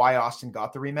remember why Austin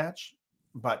got the rematch,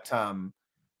 but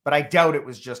I doubt it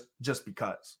was just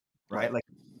because, right? Like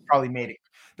probably made it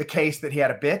the case that he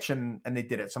had a bitch and they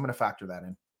did it. So I'm going to factor that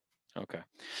in. Okay.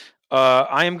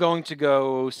 I am going to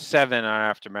go 7 on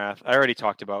Aftermath. I already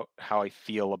talked about how I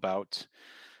feel about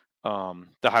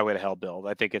the Highway to Hell build.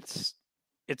 I think it's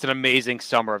an amazing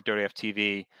summer of WWF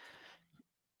TV.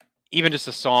 Even just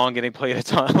a song getting played a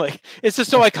ton, like it's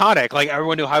just so iconic. Like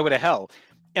everyone knew Highway to Hell,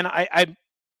 and I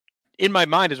in my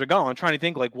mind as we're going, I'm trying to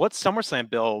think like what SummerSlam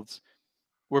builds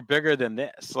were bigger than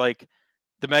this. Like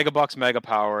the Mega Bucks, Mega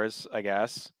Powers, I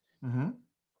guess. Mm-hmm.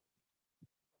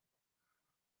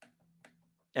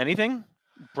 Anything?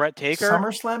 Brett Taker?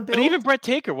 SummerSlam build? But even Brett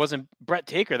Taker wasn't Brett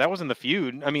Taker. That wasn't the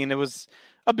feud. I mean, it was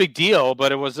a big deal,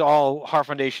 but it was all Heart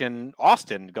Foundation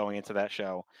Austin going into that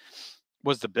show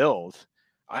was the build.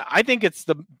 I think it's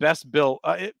the best build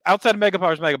outside of Mega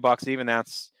Powers, Mega Bucks. Even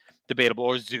that's debatable,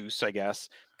 or Zeus, I guess.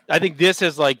 I think this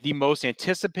is like the most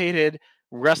anticipated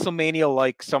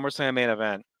WrestleMania-like SummerSlam main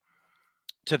event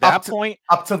to that point.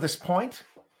 Up to this point?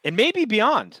 And maybe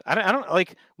beyond. I don't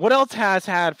like what else has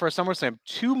had for a SummerSlam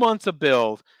 2 months of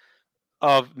build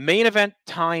of main event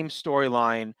time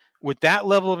storyline with that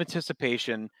level of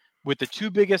anticipation with the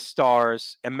 2 biggest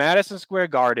stars and Madison Square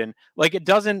Garden. Like it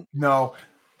doesn't. No,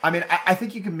 I mean, I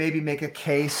think you can maybe make a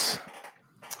case.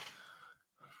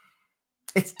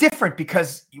 It's different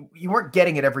because you weren't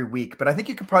getting it every week, but I think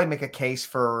you could probably make a case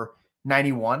for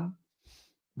 91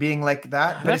 being like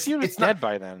that. But it's dead not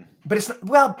by then. But it's not,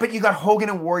 well, but you got Hogan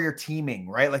and Warrior teaming,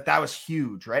 right? Like that was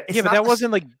huge, right? It's yeah, but that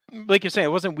wasn't like you're saying,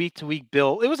 it wasn't week to week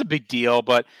build. It was a big deal,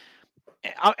 but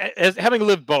as having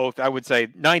lived both, I would say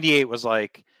 98 was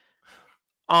like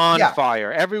on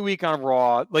fire every week on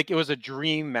Raw. Like it was a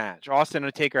dream match. Austin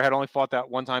and Taker had only fought that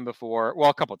one time before. Well,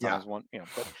 a couple of times,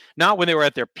 but not when they were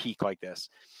at their peak like this.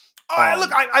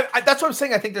 Look, I that's what I'm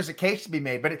saying. I think there's a case to be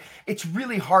made, but it's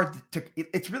really hard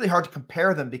to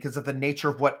compare them because of the nature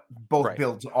of what both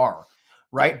builds are,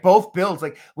 right? Both builds,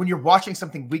 like when you're watching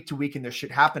something week to week and there's shit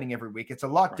happening every week, it's a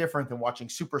lot different than watching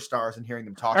superstars and hearing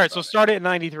them talk. All right, so start it at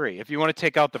 93 if you want to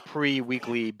take out the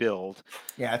pre-weekly build.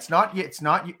 Yeah, it's not.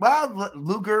 Well,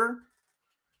 Luger,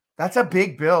 that's a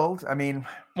big build. I mean,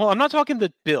 well, I'm not talking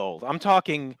the build. I'm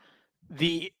talking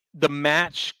the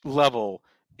match level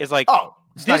is like. Oh.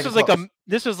 This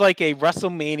was like a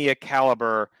WrestleMania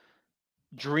caliber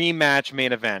dream match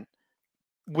main event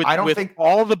with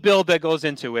all the build that goes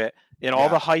into it and all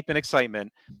the hype and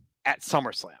excitement at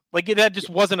SummerSlam. Like that just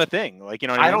wasn't a thing. Like, you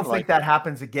know what I mean? I don't think that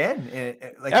happens again.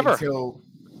 Like ever. Until,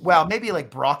 well, maybe like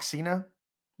Brock Cena,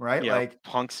 right? Yeah, like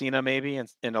Punk Cena maybe in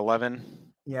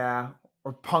 11. Yeah,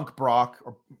 or Punk Brock,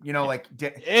 or like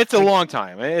it's a long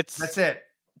time. That's it.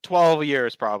 12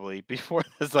 years probably before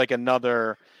there's like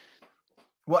another.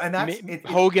 Well, and that's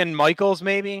Hogan Michaels,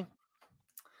 maybe.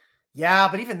 Yeah,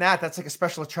 but even that's like a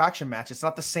special attraction match. It's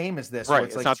not the same as this. Right.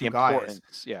 It's like not the guys.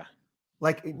 importance. Yeah.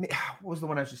 Like, what was the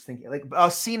one I was just thinking? Like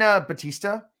Cena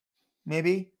Batista,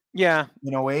 maybe. Yeah.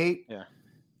 8. Yeah.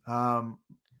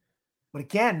 But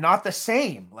again, not the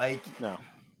same. Like, no.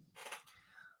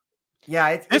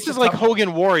 Yeah. This is like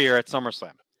Hogan Warrior at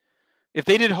SummerSlam. If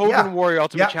they did Hogan Warrior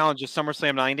Ultimate Challenge at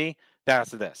SummerSlam 90, that's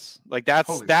this. Like that's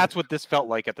what this felt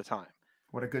like at the time.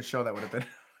 What a good show that would have been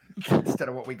instead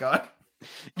of what we got.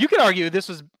 You could argue this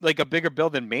was like a bigger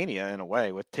build than Mania in a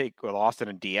way with Austin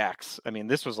and DX. I mean,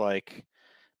 this was like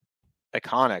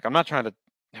iconic. I'm not trying to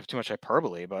have too much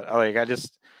hyperbole, but like I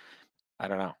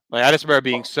don't know. Like I just remember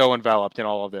being so enveloped in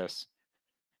all of this.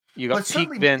 You got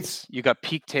peak Vince, you got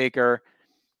peak Taker,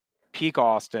 peak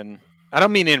Austin. I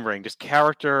don't mean in ring, just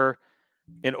character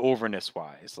and overness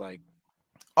wise. Like,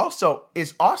 also,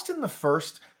 is Austin the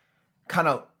first kind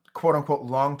of quote unquote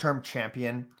long-term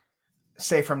champion,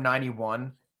 say from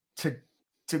 91, to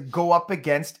go up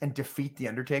against and defeat the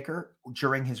Undertaker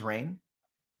during his reign?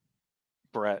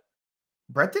 Brett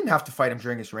didn't have to fight him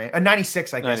during his reign.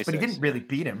 96, I guess, 96. But he didn't really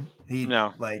beat him.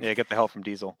 Get the help from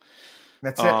Diesel.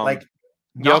 That's it. Like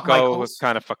Yoko was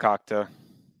kind of fakakta.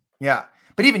 Yeah.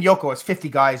 But even Yoko was 50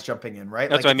 guys jumping in, right?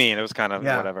 That's what I mean. It was kind of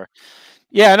whatever.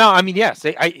 Yeah, no, I mean, yes.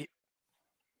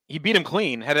 He beat him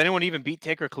clean. Had anyone even beat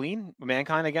Taker clean?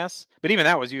 Mankind, I guess. But even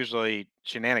that was usually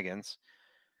shenanigans.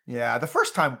 Yeah, the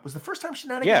first time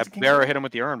shenanigans. Yeah, Barra hit him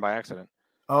with the urn by accident.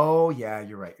 Oh, yeah,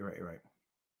 you're right.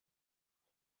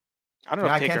 I don't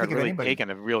know Yeah, if I Taker can't had think of really anybody. taken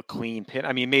a real clean pin.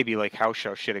 I mean, maybe like house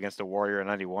show shit against the Warrior in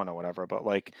 91 or whatever, but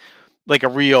like a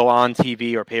real on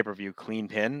TV or pay-per-view clean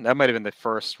pin. That might have been the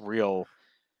first real,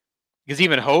 because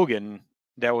even Hogan,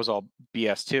 that was all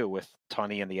BS too, with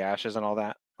Tunney and the Ashes and all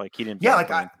that. Like he didn't. Yeah, beat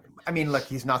like clean. I mean, look,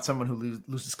 he's not someone who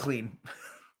loses clean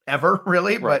ever,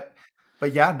 really. Right.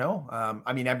 But yeah, no.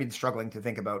 I mean, I've been struggling to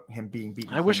think about him being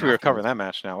beaten. I wish clean we were afterwards. covering that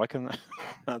match now. I can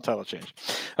title change.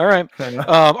 All right. I know.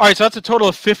 All right. So that's a total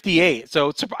of 58.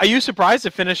 So are you surprised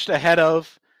it finished ahead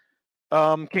of King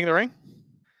of the Ring?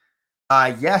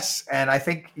 Yes, and I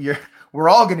think we're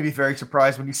all going to be very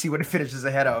surprised when you see what it finishes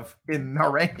ahead of in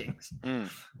our rankings.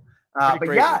 But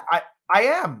crazy. yeah, I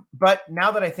am. But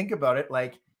now that I think about it,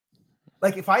 like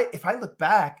if I look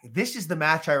back, this is the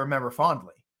match I remember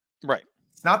fondly. Right.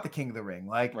 It's not the King of the Ring,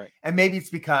 Right. and maybe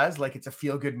it's because like it's a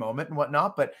feel good moment and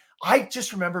whatnot. But I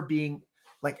just remember being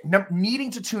like needing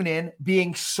to tune in,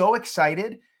 being so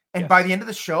excited, and by the end of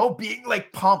the show, being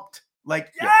like pumped,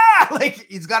 like like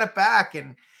he's got it back,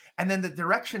 and then the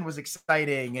direction was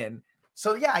exciting, and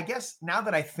so yeah, I guess now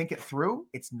that I think it through,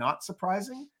 it's not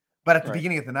surprising. But at the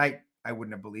beginning of the night, I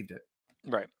wouldn't have believed it.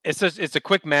 Right. It's a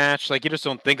quick match. Like you just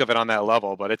don't think of it on that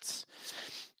level, but it's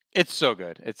so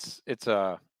good. It's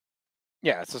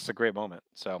just a great moment.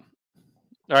 So, all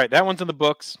right, that one's in the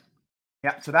books.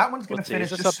 Yeah. So that one's going to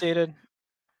finish. Is this updated?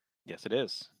 Yes, it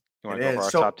is. You want to go over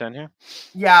our top 10 here?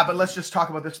 Yeah, but let's just talk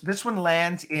about this. This one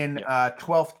lands in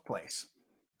 12th place.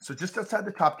 So just outside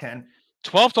the top 10.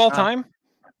 12th all time?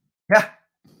 Yeah.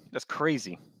 That's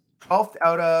crazy. 12th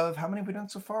out of, how many have we done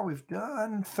so far? We've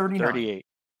done 39. 38.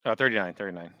 39.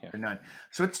 Yeah. 39.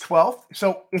 So it's 12th.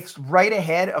 So it's right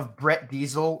ahead of Brett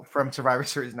Diesel from Survivor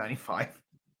Series 95.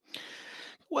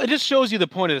 Well, it just shows you the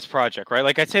point of this project, right?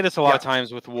 Like I say this a lot of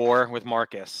times with War, with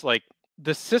Marcus. Like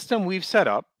the system we've set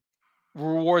up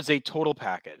rewards a total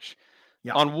package.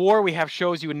 Yeah. On War, we have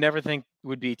shows you would never think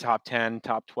would be top 10,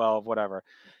 top 12, whatever.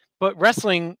 But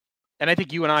wrestling, and I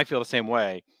think you and I feel the same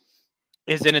way,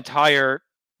 is an entire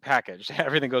package.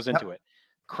 Everything goes into it.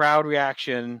 Crowd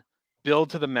reaction, build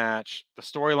to the match, the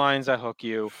storylines that hook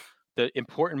you, the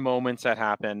important moments that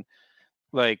happen.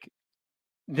 Like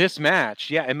this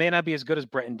match, it may not be as good as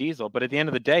Brett and Diesel, but at the end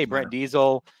of the day, Brett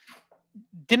Diesel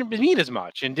didn't mean as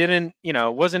much and didn't,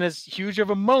 wasn't as huge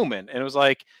of a moment. And it was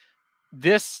like,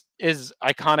 this is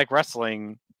iconic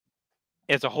wrestling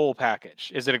as a whole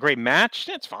package. Is it a great match?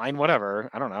 It's fine, whatever.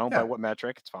 I don't know by what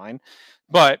metric, it's fine.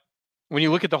 But when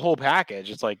you look at the whole package,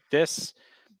 it's like this.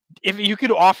 If you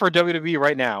could offer WWE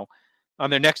right now on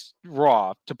their next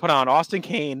Raw to put on Austin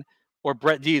Kane or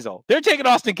Brett Diesel, they're taking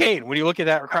Austin Kane. When you look at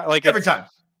that, like every time,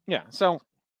 So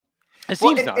it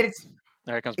seems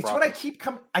there it comes. It's what I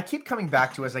keep coming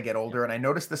back to as I get older, and I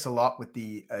noticed this a lot with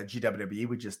the GWW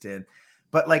we just did.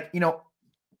 But like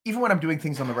even when I'm doing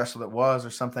things on the Wrestle That Was or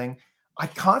something, I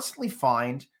constantly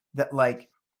find that like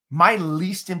my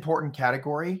least important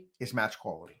category is match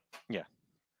quality. Yeah.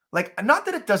 Like, not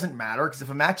that it doesn't matter, because if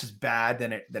a match is bad,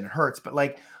 then it hurts. But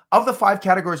like, of the 5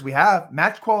 categories we have,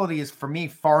 match quality is for me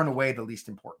far and away the least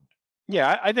important.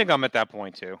 Yeah, I think I'm at that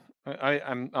point too.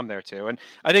 I'm there too, and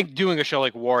I think doing a show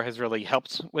like War has really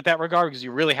helped with that regard, because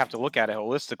you really have to look at it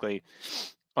holistically,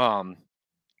 and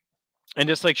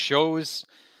just like shows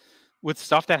with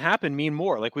stuff that happened mean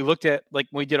more. Like we looked at like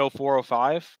when we did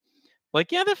 0405, like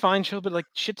they're fine show, but like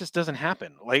shit just doesn't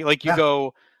happen. Like you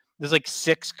go. There's like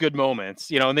 6 good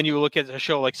moments, and then you look at a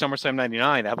show like SummerSlam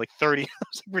 99 that had like 30.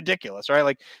 It's like ridiculous, right?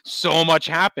 Like so much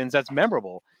happens that's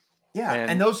memorable. Yeah,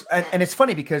 and it's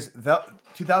funny because the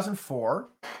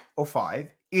 2004-05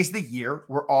 is the year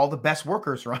where all the best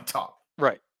workers are on top.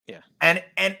 Right. Yeah. And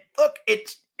look,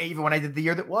 it's even when I did the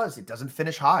year that was, it doesn't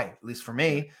finish high, at least for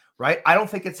me, right? I don't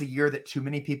think it's a year that too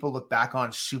many people look back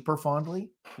on super fondly,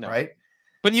 right?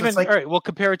 But even all right, we'll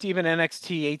compare it to even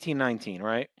NXT 18-19,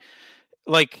 right?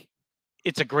 Like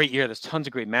it's a great year. There's tons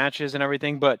of great matches and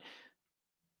everything, but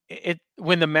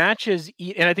when the matches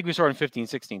eat, and I think we saw it in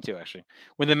 15-16 too, actually,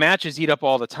 when the matches eat up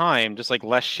all the time, just like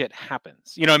less shit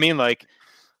happens. You know what I mean? Like,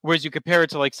 whereas you compare it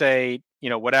to like, say,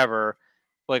 whatever,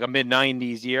 like a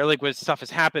mid-90s year, like where stuff is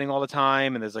happening all the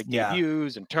time and there's like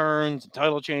debuts and turns and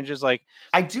title changes. Like,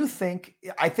 I think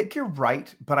you're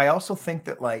right, but I also think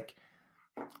that like,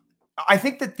 I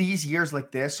think that these years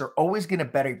like this are always going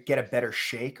to get a better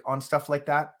shake on stuff like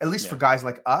that, at least for guys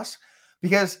like us,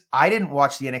 because I didn't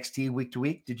watch the NXT week to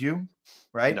week. Did you?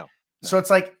 Right. No. So it's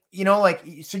like,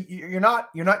 so you're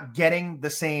not getting the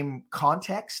same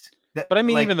context. But I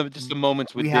mean, like, even just the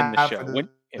moments within the show.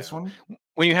 This one,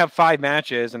 when you have 5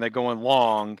 matches and they're going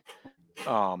long,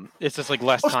 it's just like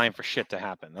less time for shit to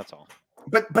happen. That's all.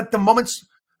 But the moments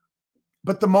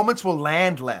will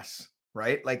land less.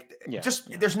 right? Like, Yeah.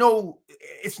 there's no,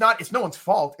 it's no one's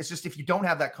fault. It's just if you don't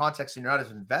have that context and you're not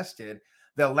as invested,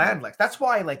 they'll land like. That's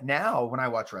why, like, now when I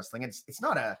watch wrestling, it's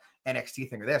not a NXT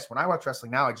thing or this. When I watch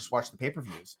wrestling now, I just watch the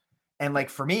pay-per-views. And like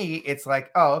for me, it's like,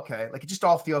 oh, okay. Like it just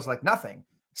all feels like nothing.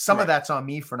 Some of that's on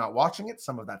me for not watching it.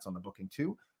 Some of that's on the booking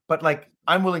too. But like,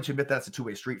 I'm willing to admit that's a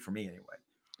two-way street for me anyway.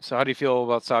 So how do you feel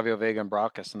about Savio Vega and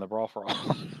Brockus in the Brawl for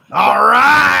All? All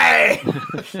right.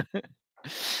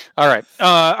 All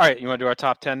right. You want to do our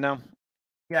top 10 now?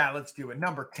 Yeah, let's do it.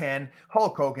 Number 10,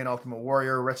 Hulk Hogan, Ultimate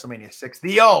Warrior, WrestleMania 6,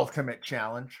 The Ultimate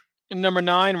Challenge. And number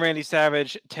 9, Randy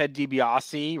Savage, Ted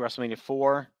DiBiase, WrestleMania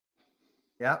 4.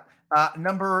 Yeah.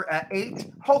 Number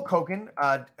 8, Hulk Hogan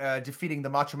defeating the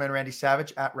Macho Man Randy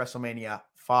Savage at WrestleMania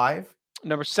 5.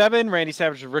 Number 7, Randy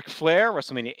Savage and Ric Flair,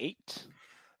 WrestleMania 8.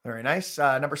 Very nice.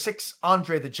 Number 6,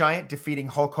 Andre the Giant defeating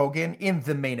Hulk Hogan in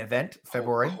the main event,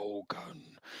 February.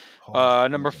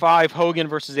 Number 5, Hogan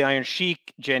versus the Iron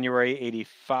Sheik, January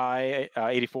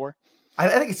 84. I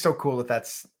think it's so cool that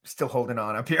that's still holding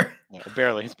on up here. Yeah,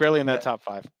 barely. It's barely in that top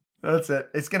 5. That's it.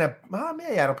 It's gonna.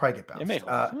 Yeah, it'll probably get bounced. It may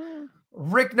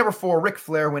Number 4, Ric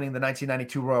Flair winning the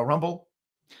 1992 Royal Rumble.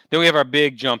 Then we have our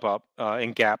big jump up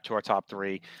in gap to our top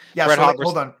 3. Yeah. So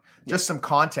hold on. Just some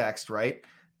context, right?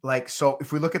 Like, so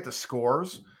if we look at the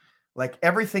scores, like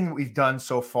everything that we've done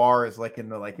so far is like in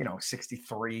the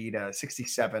 63 to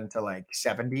 67 to like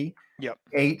 70. Yep.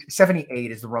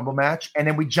 78 is the Rumble match, and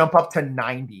then we jump up to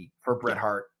 90 for Bret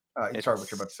Hart. Sorry,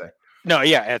 what you're about to say. No,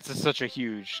 yeah, it's such a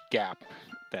huge gap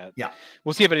that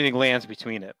we'll see if anything lands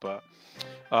between it. But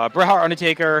Bret Hart,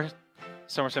 Undertaker,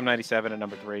 SummerSlam 97 at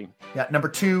number 3. Yeah, number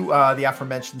 2, the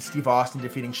aforementioned Steve Austin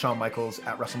defeating Shawn Michaels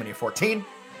at WrestleMania 14.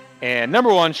 And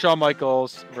number 1, Shawn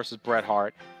Michaels versus Bret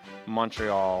Hart,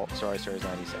 Montreal Survivor Series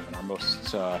 97. Our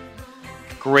most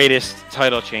greatest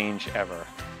title change ever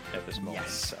at this moment.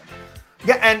 Yes. So.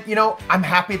 Yeah, and I'm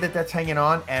happy that that's hanging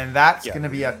on, and that's going to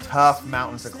be a tough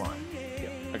mountain to climb. Yeah,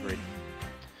 agreed.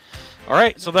 All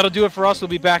right, so that'll do it for us. We'll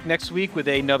be back next week with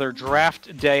another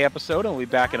Draft Day episode, and we'll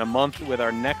be back in a month with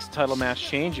our next title match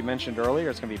change. You mentioned earlier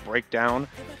it's going to be Breakdown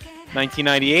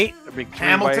 1998. A big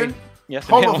Hamilton. Yes,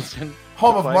 Hamilton.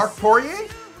 Home of Mark Poirier.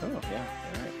 Oh, yeah.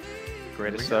 All right.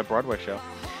 Greatest Broadway show.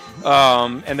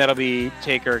 And that'll be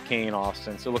Taker, Kane,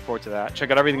 Austin. So look forward to that. Check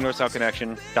out everything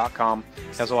NorthSouthConnection.com.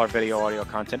 Has all our video, audio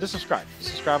content. Just subscribe.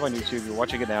 Subscribe on YouTube. You're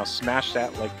watching it now. Smash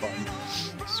that like button.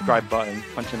 Subscribe button.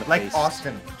 Punch in the face. Like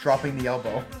Austin dropping the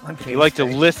elbow on Kane's If you like to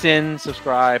face. listen,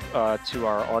 subscribe to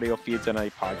our audio feeds on a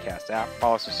podcast app.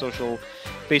 Follow us on social,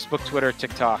 Facebook, Twitter,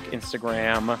 TikTok,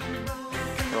 Instagram.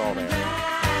 We're all there.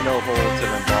 No holds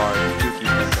and bars.